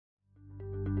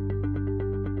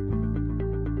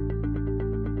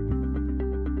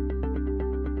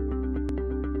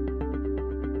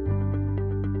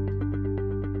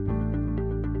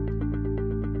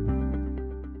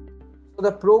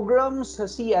the programs,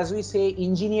 see, as we say,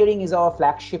 engineering is our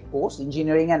flagship course,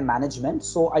 engineering and management.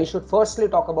 So I should firstly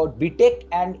talk about BTech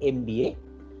and MBA.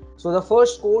 So the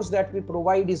first course that we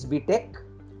provide is BTech,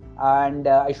 and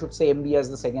I should say MBA as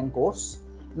the second course.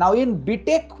 Now in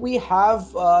BTech, we have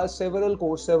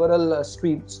several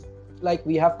streams. Like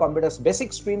we have computers,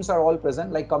 basic streams are all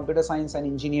present, like computer science and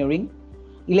engineering,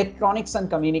 electronics and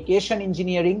communication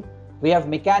engineering, we have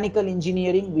mechanical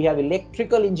engineering, we have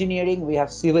electrical engineering, we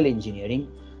have civil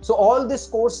engineering. So all these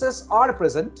courses are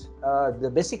present,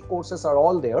 the basic courses are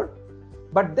all there.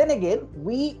 But then again,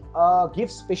 we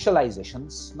give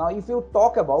specializations. Now, if you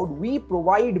talk about, we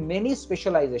provide many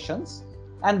specializations,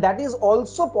 and that is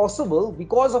also possible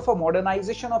because of a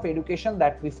modernization of education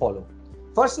that we follow.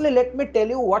 Firstly, let me tell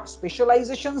you what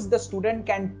specializations the student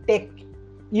can take.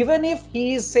 Even if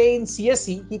he is, say, in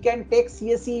CSE, he can take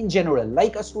CSE in general.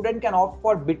 Like a student can opt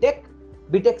for BTech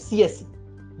CSE.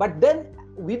 But then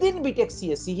within BTech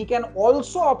CSE, he can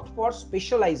also opt for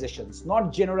specializations,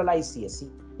 not generalized CSE.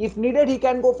 If needed, he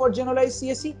can go for generalized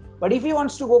CSE. But if he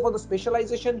wants to go for the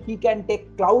specialization, he can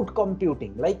take cloud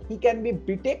computing. Like he can be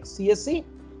BTech CSE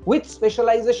with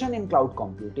specialization in cloud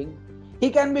computing. He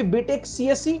can be BTech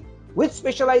CSE with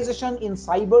specialization in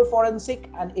cyber forensic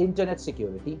and internet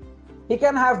security. He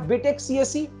can have BTech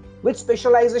CSE with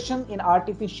specialization in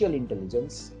artificial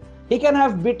intelligence. He can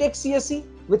have BTech CSE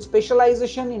with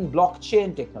specialization in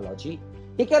blockchain technology.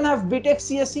 He can have BTech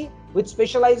CSE with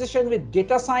specialization with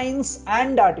data science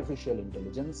and artificial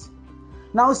intelligence.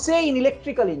 Now, say in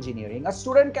electrical engineering, a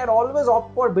student can always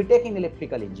opt for BTech in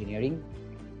electrical engineering.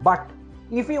 But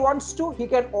if he wants to, he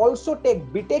can also take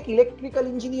BTech electrical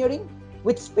engineering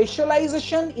with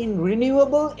specialization in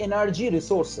renewable energy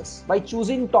resources by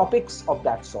choosing topics of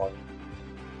that sort.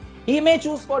 He may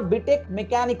choose for BTech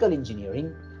mechanical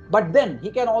engineering, but then he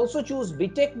can also choose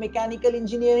BTech mechanical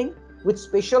engineering with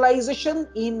specialization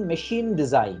in machine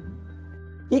design.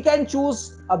 He can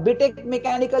choose a BTech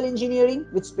mechanical engineering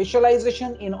with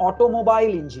specialization in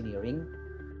automobile engineering.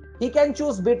 He can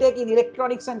choose BTech in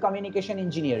electronics and communication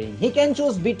engineering. He can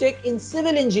choose BTech in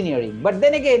civil engineering. But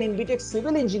then again, in BTech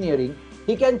civil engineering,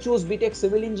 he can choose BTech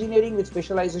civil engineering with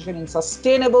specialization in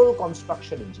sustainable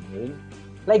construction engineering.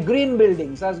 Like green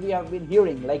buildings, as we have been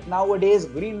hearing, like nowadays,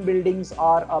 green buildings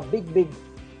are a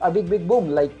big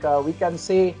boom. Like we can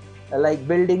say, like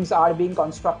buildings are being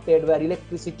constructed where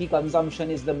electricity consumption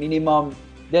is the minimum.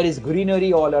 There is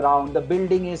greenery all around. The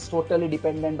building is totally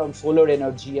dependent on solar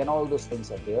energy, and all those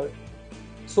things are there.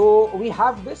 So we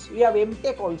have this. We have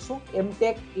MTech also.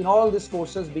 MTech in all these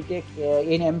courses, BTech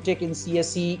in MTech in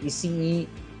CSE, ECE,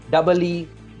 EE,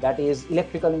 that is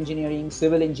electrical engineering,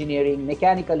 civil engineering,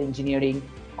 mechanical engineering.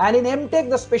 And in MTech,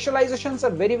 the specializations are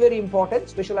very important.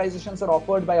 Specializations are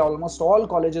offered by almost all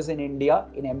colleges in India.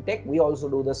 In MTech, we also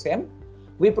do the same.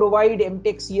 We provide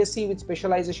MTech CSE with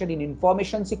specialization in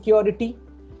information security.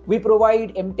 We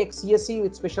provide MTech CSE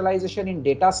with specialization in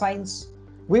data science.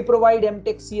 We provide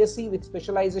MTech CSE with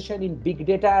specialization in big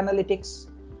data analytics.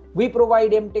 We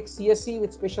provide MTech CSE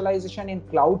with specialization in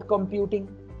cloud computing.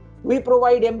 We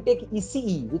provide MTech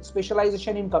ECE with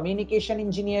specialization in communication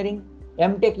engineering,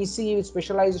 MTech ECE with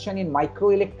specialization in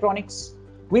microelectronics.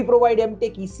 We provide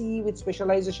MTech ECE with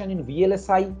specialization in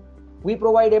VLSI. We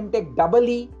provide MTech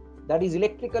EE, that is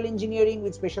electrical engineering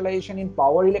with specialization in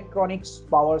power electronics,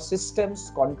 power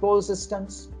systems, control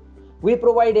systems. We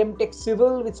provide MTech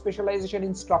Civil with specialization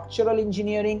in structural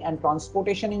engineering and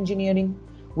transportation engineering.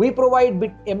 We provide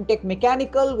MTech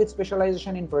Mechanical with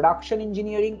specialization in production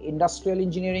engineering, industrial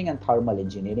engineering, and thermal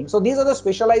engineering. So these are the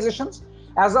specializations.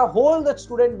 As a whole, the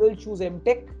student will choose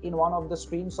MTech in one of the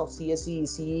streams of CSE,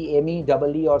 ECE, ME,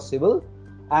 EE, or Civil.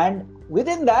 And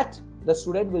within that, the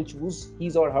student will choose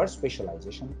his or her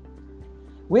specialization.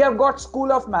 We have got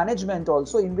School of Management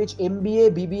also, in which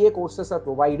MBA, BBA courses are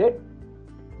provided.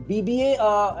 BBA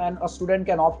and a student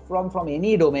can opt from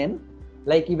any domain.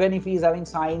 Like even if he is having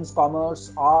science,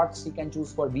 commerce, arts, he can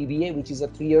choose for BBA, which is a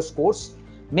 3-year course.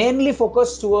 Mainly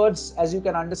focused towards, as you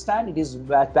can understand, it is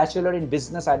Bachelor in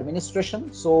Business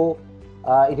Administration. So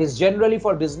it is generally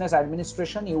for business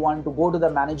administration. You want to go to the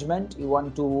management, you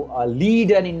want to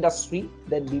lead an industry,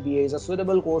 then BBA is a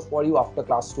suitable course for you after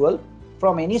class 12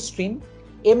 from any stream.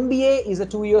 MBA is a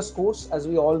 2-year course, as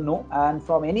we all know, and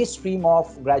from any stream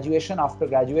of graduation, after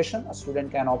graduation, a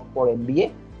student can opt for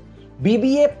MBA.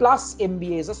 BBA plus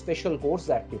MBA is a special course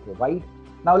that we provide.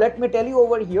 Now, let me tell you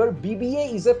over here,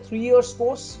 BBA is a 3-year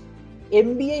course,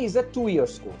 MBA is a 2-year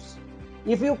course.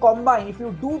 If you combine, if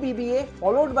you do BBA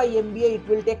followed by MBA, it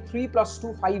will take 3 plus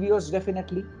 2, 5 years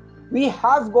definitely. We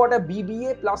have got a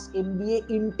BBA plus MBA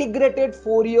integrated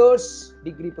 4 years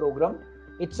degree program,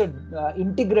 It's a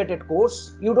integrated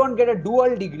course. You don't get a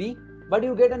dual degree, but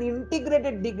you get an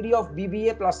integrated degree of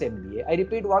BBA plus MBA. I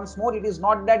repeat once more, it is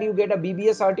not that you get a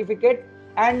BBA certificate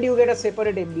and you get a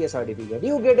separate MBA certificate.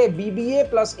 You get a BBA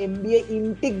plus MBA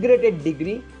integrated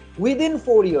degree within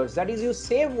 4 years. That is, you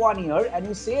save 1 year and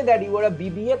you say that you are a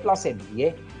BBA plus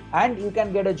MBA, and you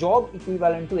can get a job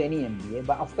equivalent to any MBA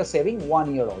but after saving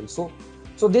 1 year also.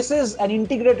 So this is an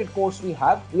integrated course we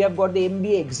have. We have got the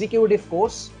MBA executive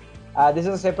course. This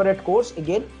is a separate course.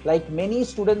 Again, like many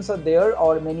students are there,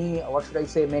 or many,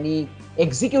 many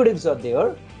executives are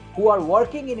there who are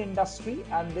working in industry,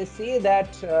 and they say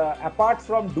that apart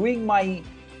from doing my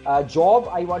job,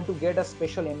 I want to get a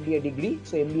special MBA degree.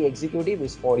 So MBA executive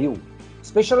is for you.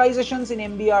 Specializations in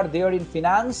MBA are there in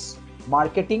finance,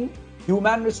 marketing,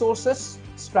 human resources,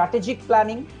 strategic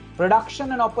planning,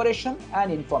 production and operation,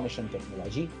 and information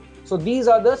technology. So these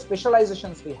are the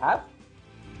specializations we have.